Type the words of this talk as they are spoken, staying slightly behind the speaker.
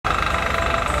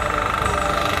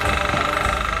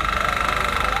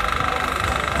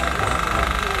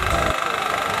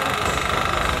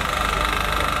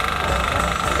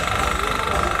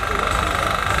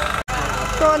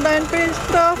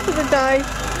day.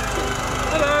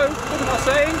 Hello, what am I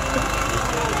saying?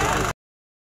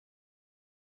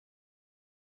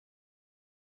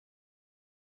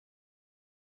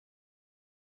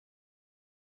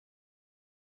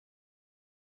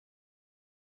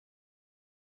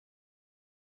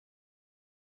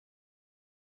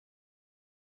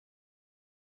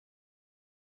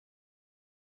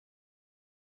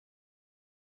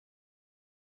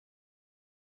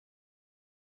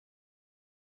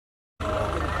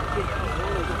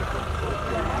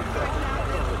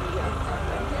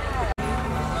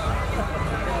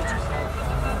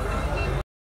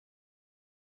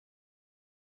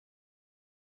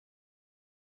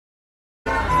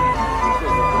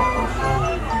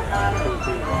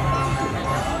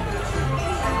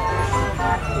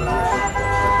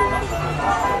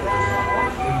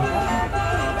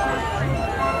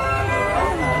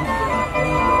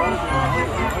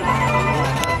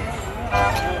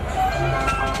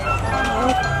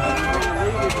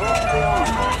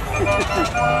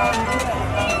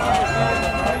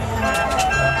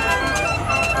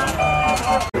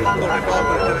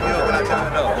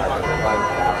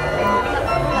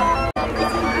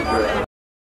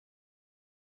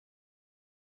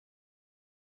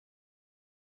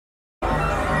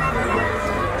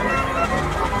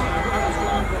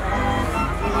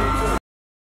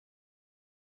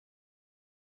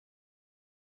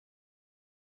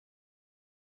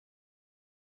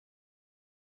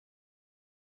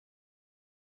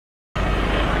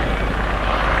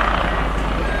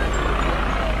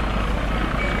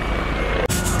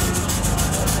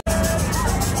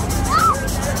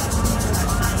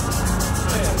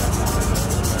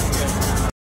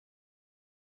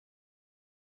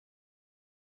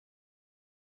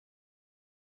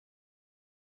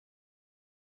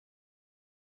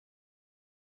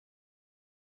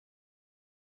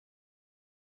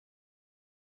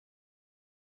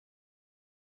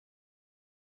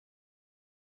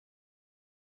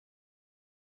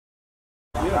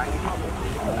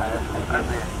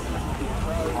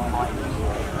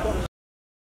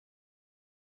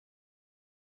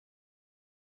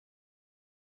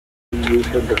 You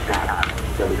should understand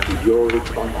that it is your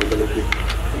responsibility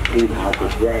to clean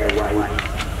houses their way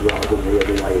rather than the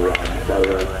other way around. So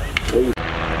please.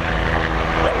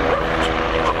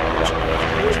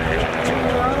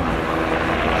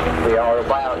 We are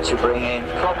about to bring in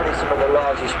probably some of the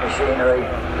largest machinery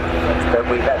that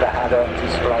we've ever had on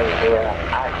display here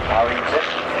at Carrington.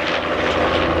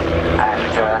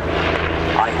 And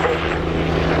I think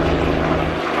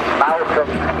Malcolm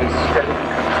is still in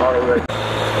control of.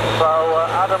 So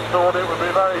Adam thought it would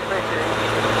be very fitting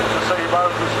to see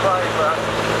both the scraper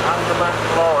and the Mack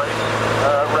lorry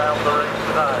round the ring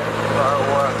today. So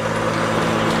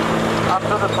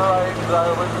after the parade's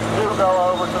over, do go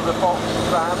over to the Fox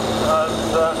stand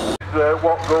and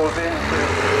what goes into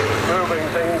moving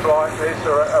things like this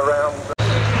around.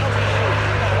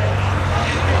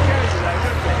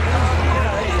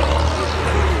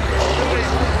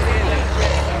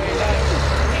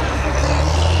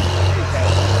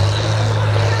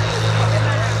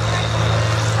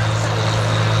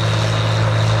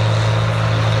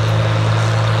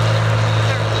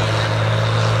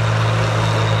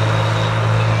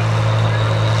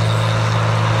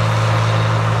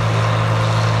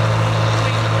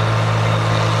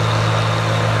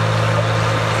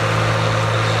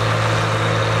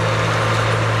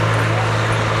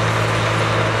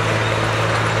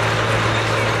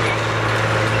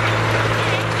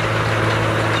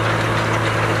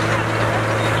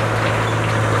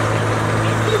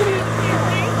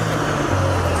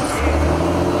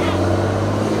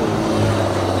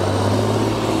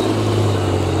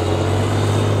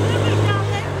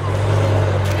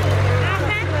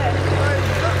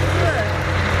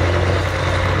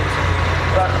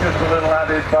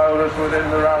 Bonus within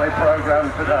the rally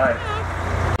programme today.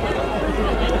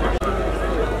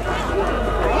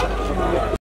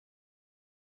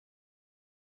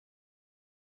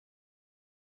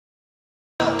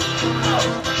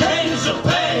 Cans of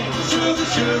pain, sugar,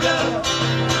 sugar,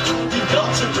 you've got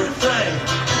to refrain.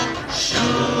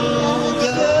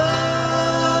 Sugar.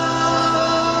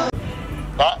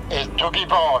 That is Dougie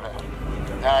Border.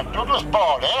 Now Douglas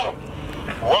Border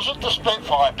wasn't the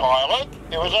Spitfire pilot,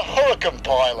 it was a Hurricane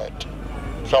pilot.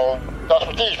 So that's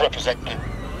what he's representing.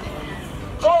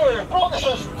 So I've brought this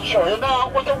to show you now.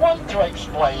 What I want to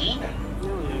explain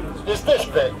is this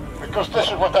bit, because this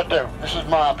is what I do. This is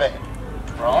my bit.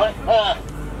 Right?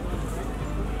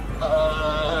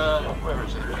 Where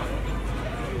is it?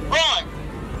 Right.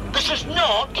 This is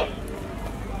not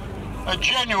a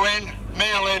genuine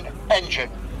Merlin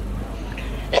engine.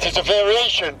 It is a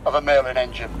variation of a mailing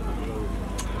engine.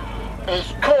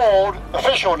 It's called,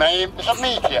 official name is a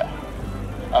meteor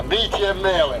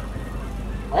mailing.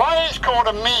 Why it's called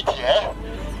a meteor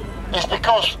is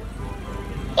because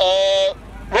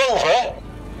Rover,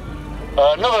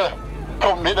 another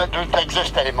company that doesn't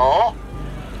exist anymore,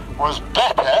 was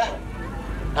better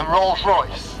than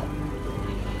Rolls-Royce.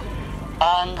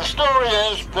 And the story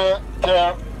is that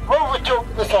Rover took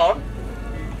this on,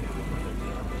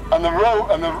 and the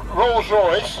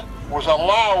Rolls-Royce was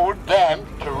allowed them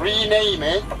to rename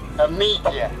it a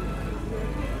Meteor.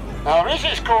 Now the reason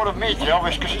it's called a Meteor,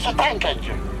 obviously, because it's a tank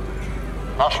engine.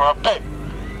 That's for a bit.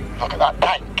 Look at that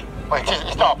tank. Well,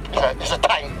 it's not. It's a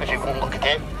tank if you can look at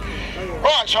it.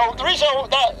 Right, so the reason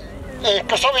that,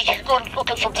 because obviously you can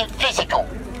look at something physical.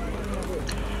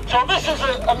 So this is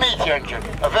a Meteor engine,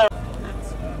 a very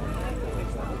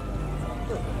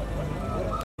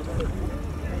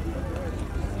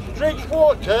drinks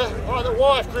water like the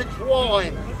wife drinks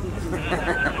wine.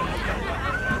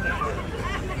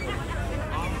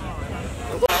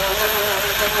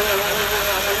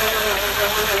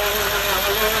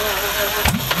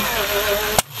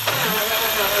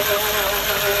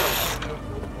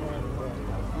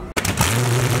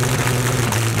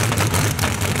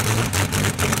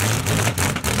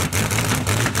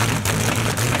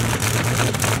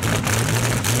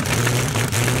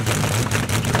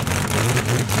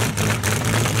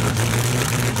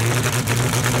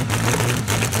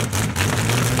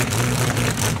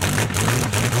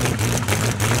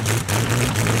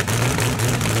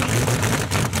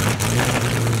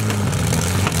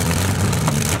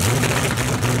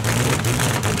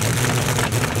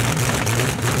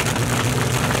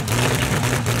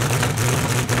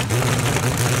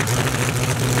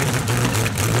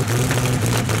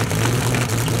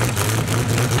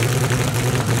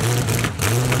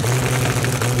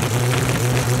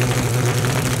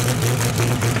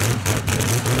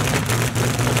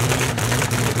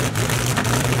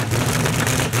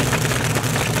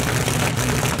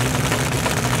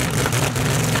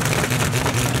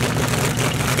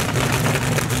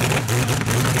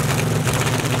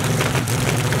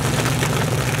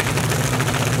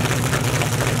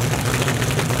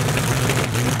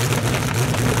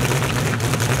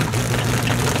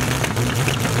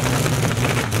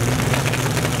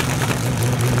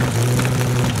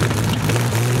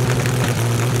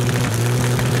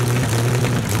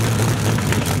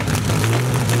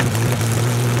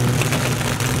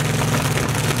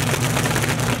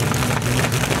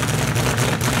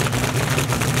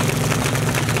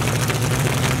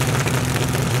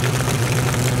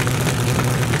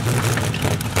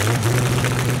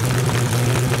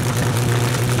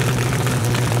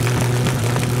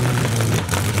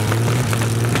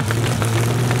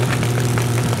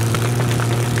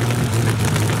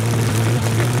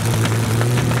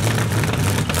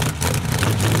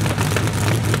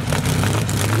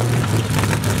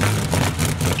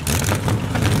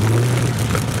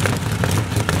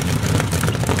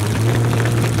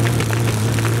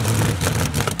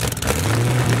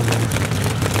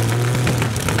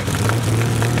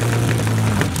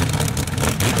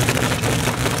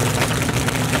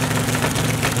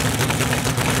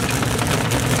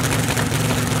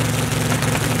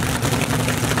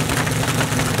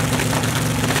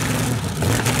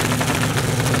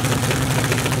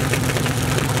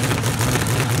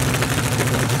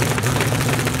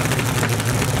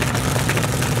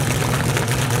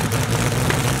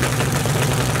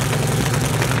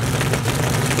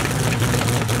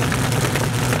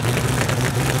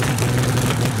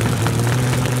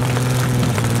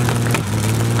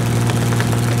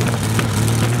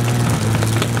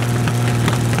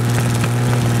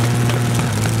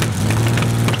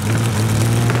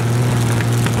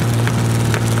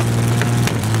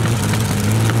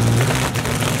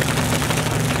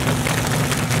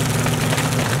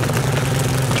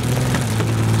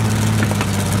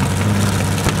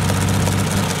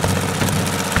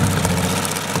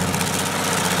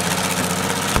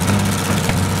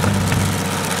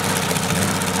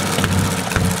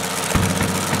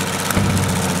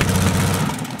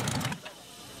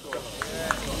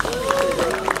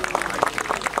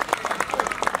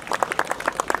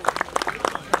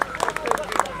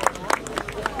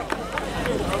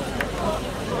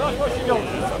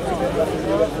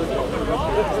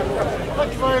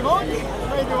 Thank you very much.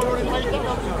 Maybe already made that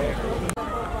up.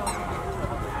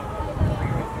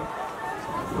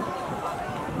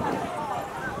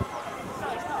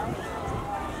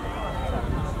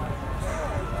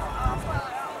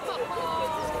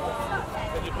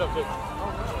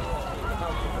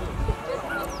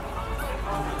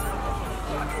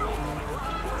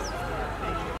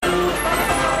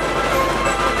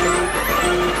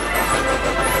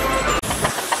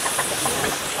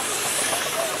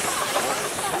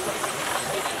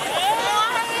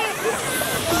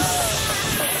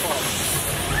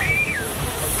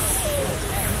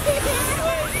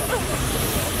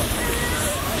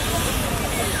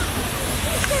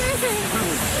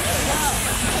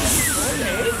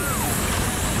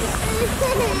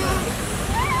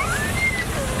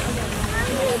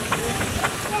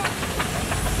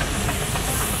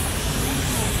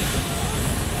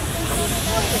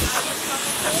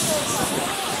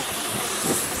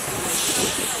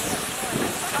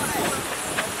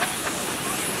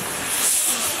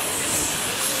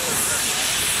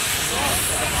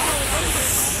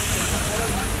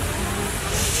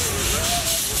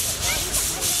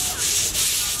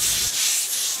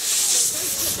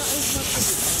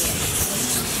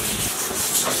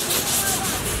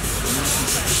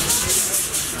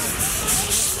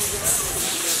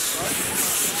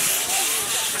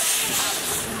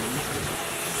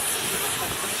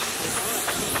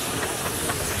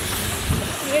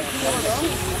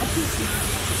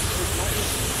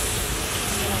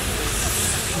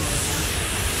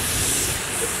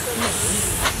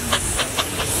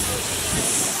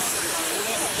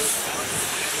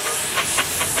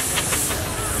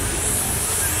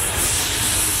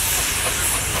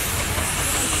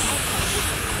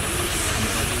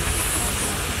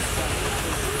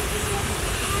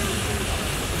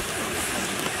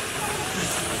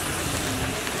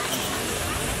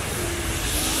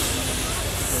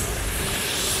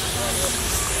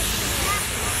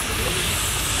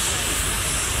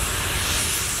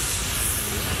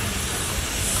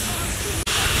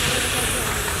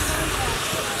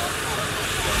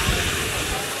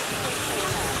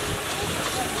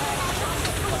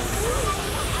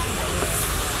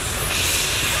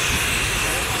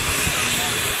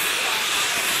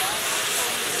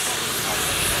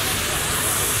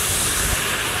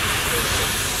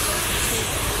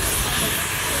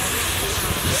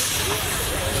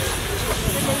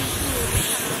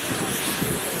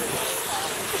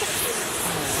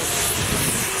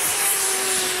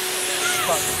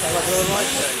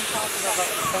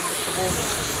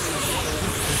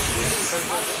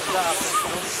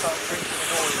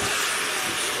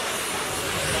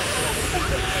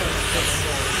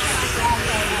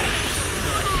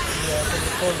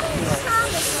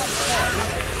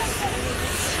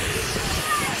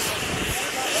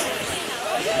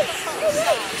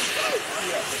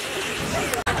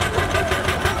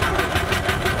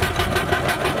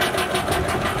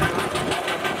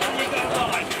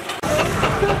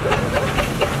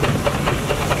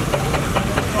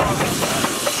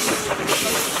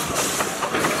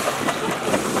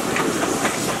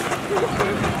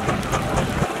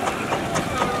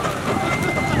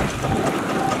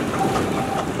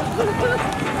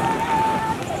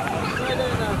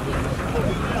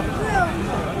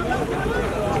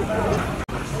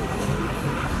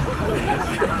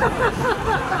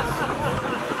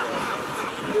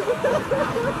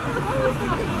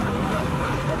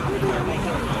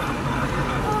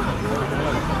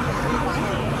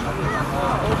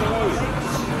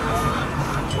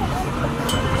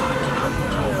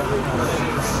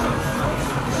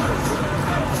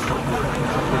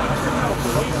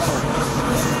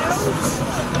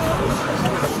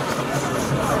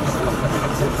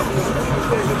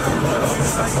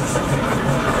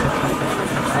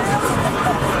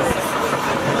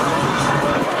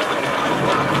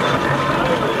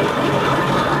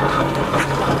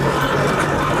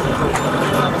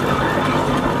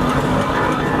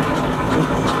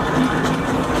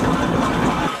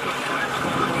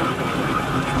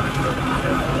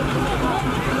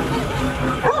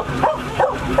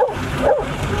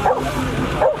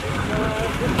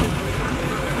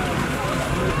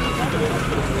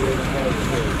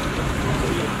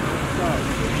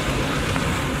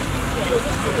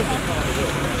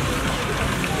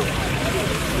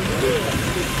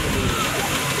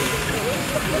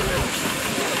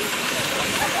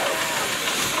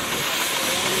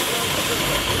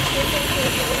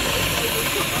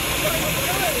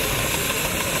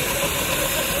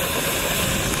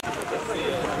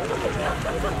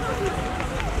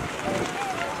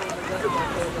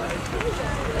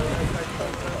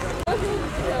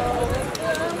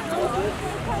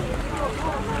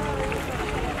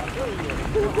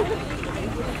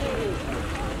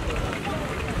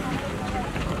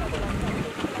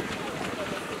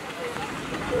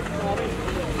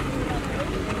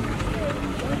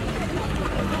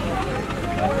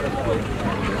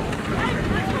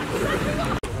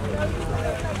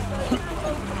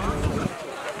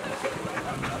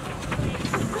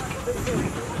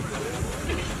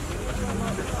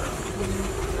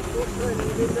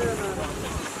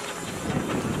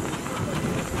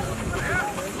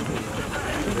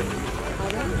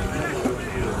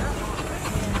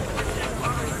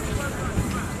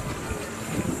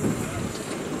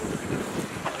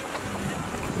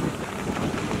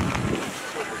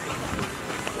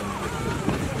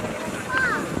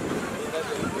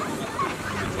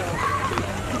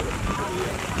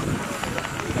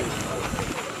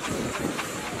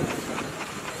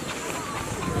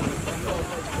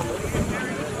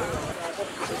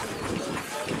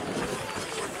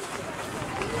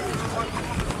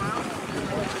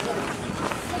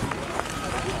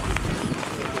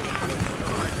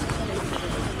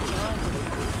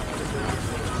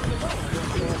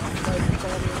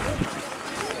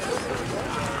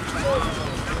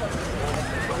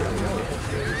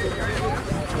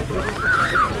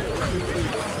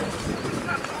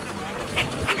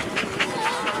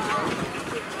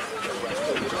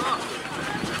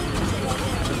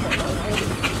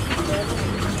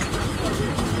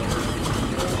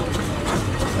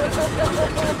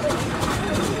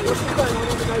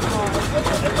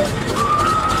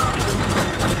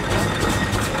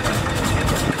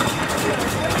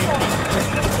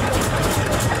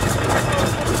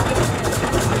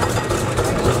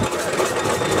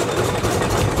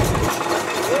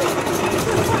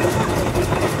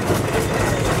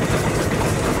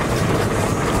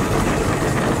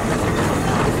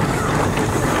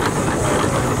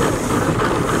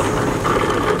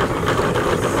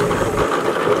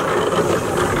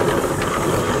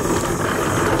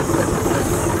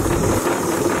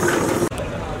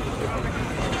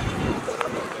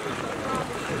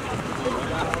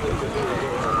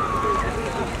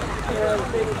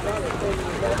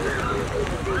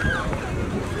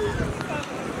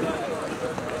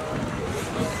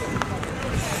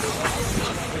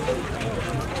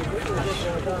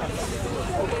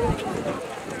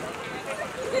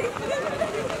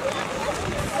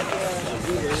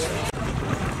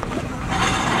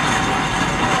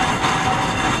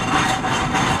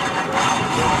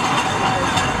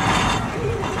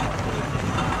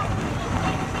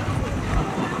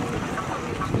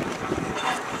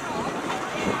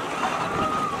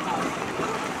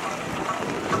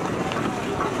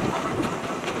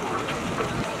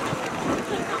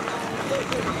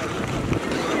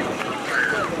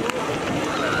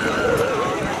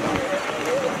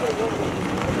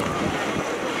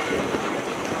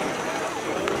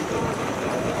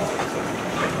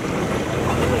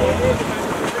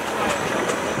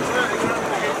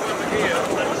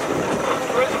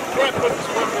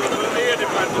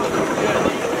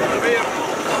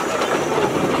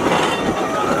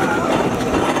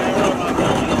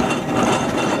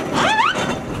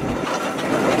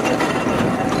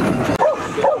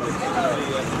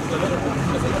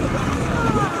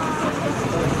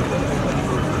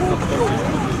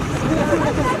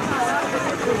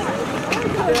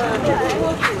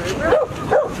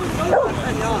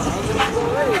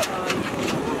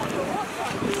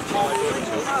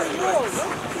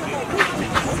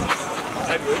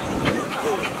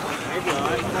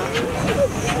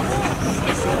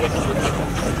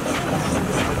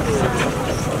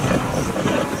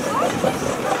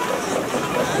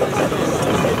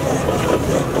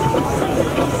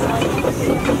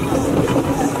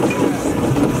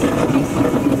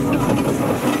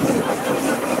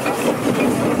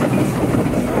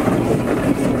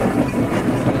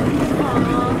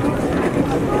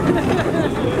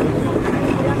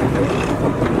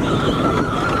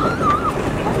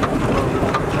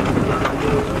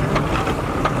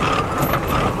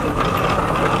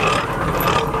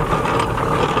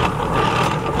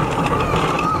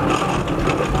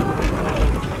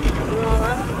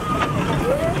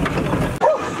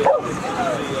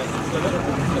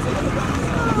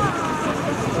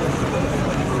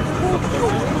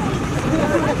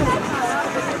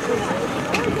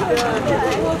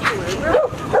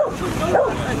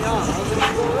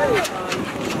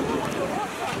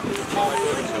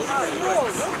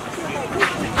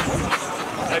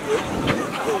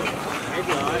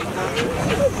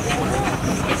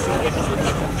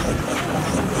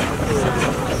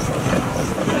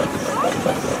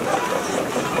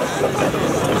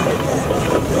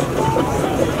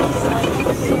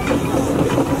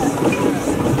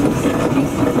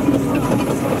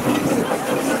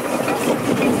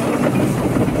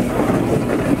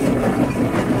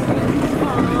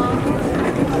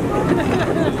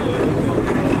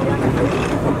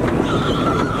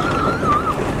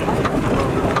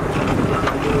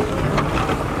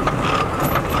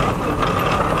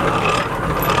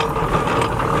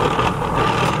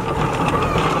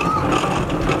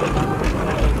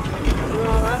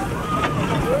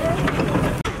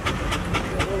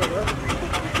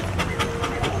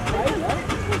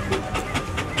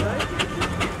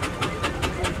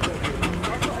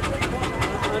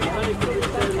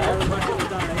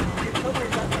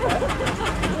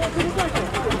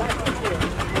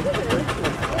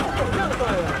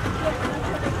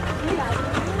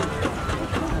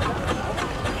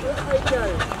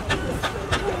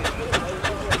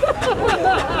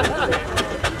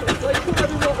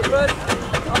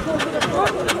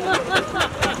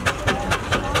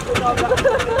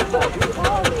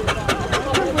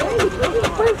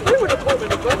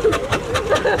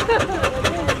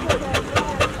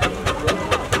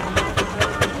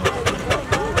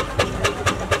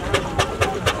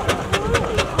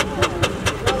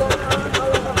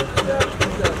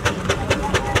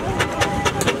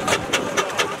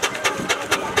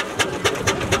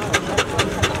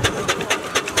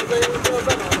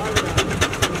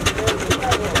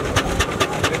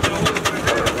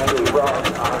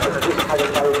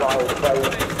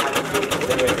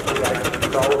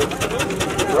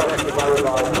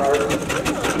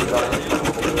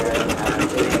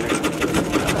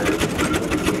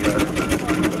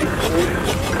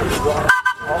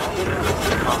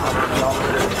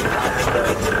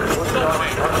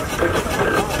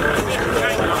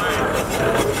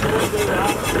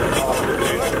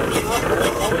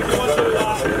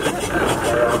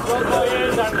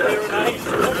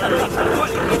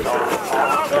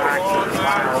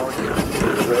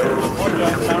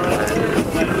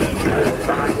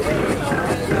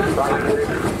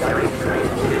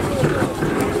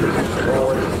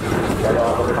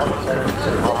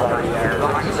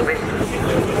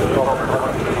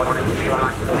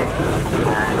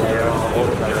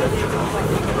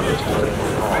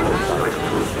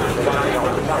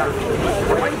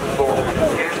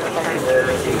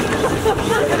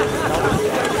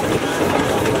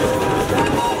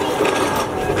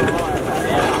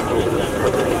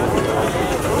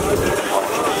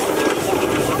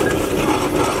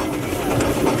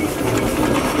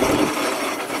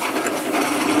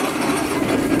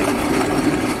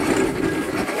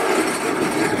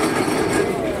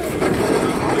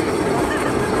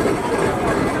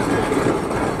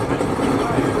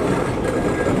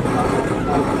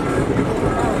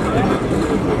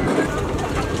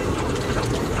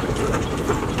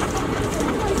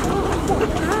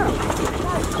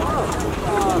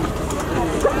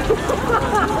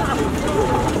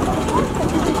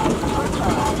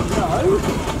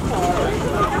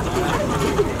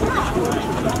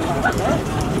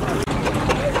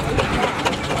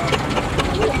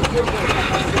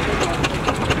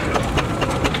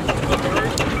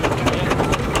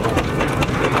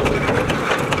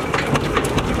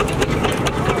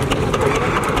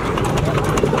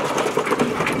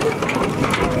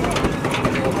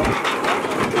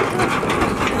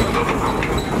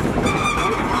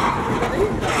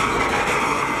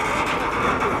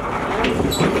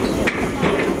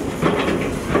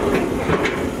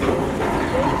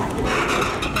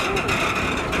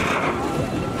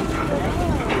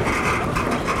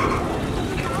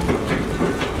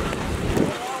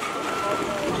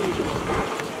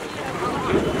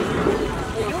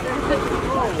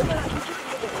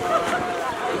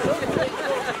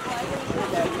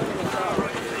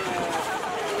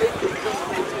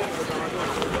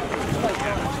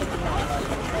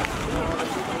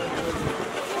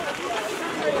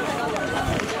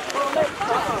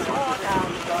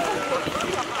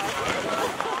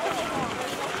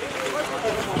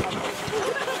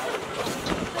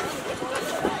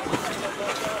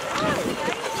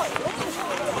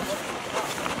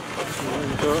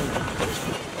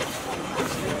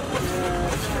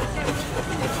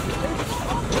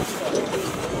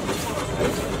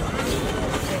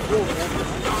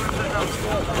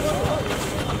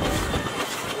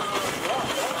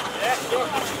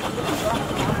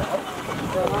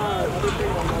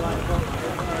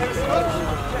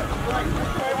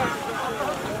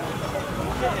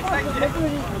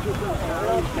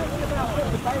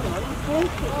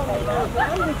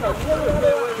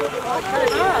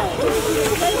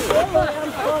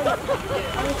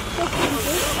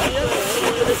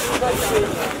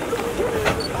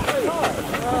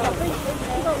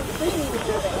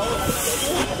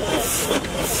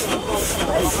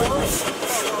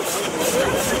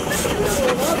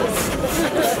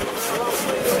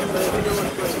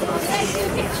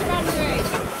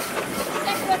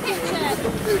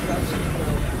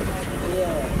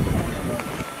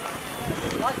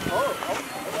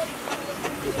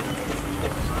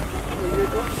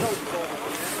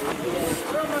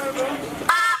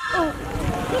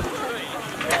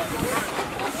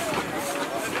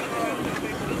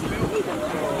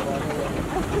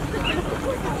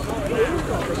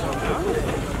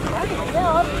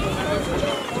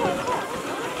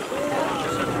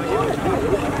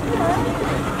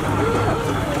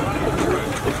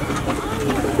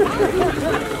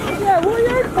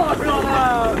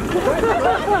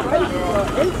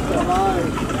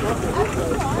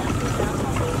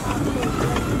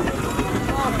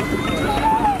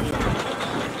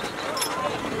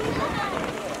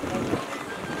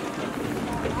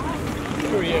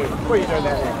 What are you doing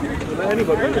there? Let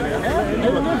anybody do it.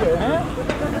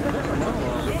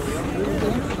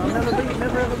 I've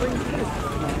never ever been to this.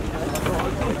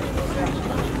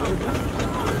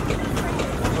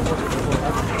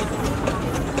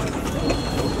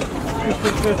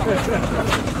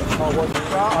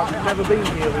 I've never been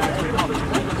here.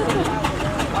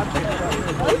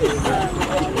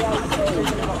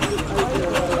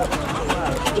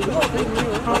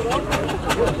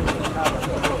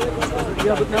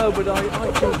 Yeah, but no, but I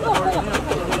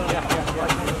think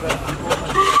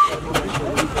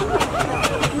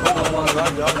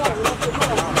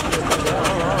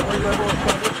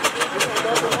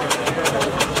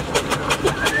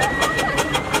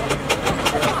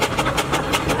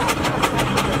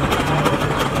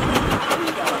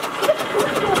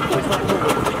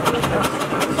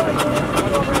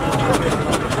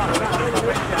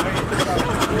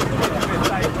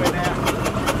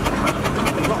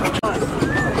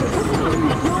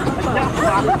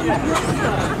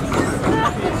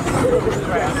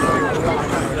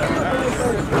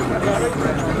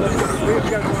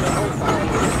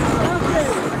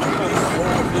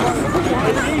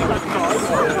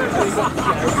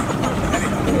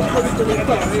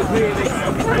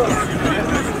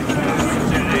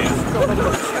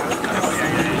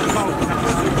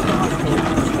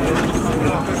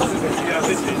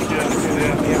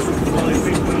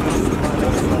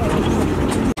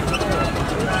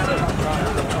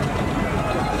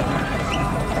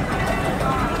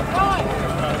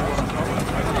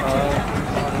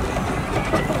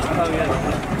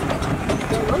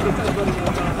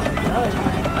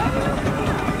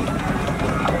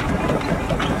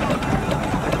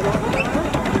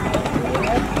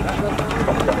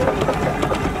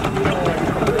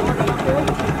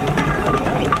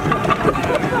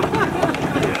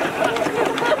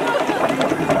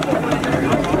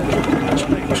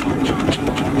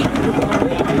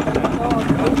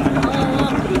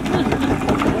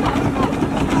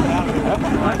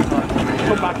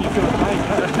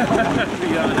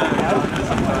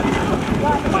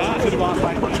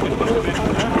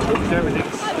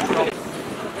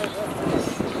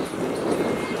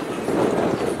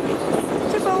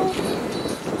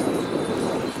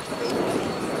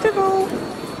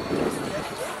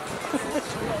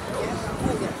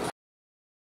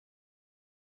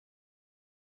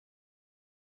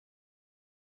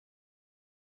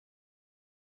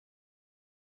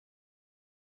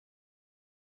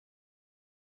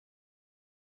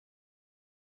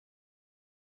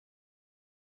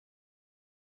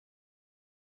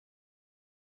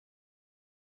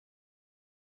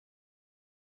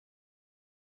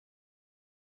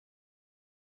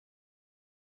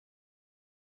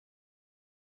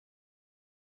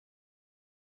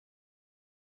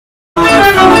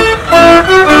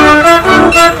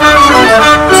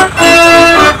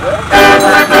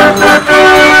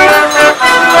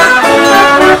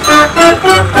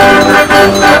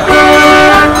Thank you.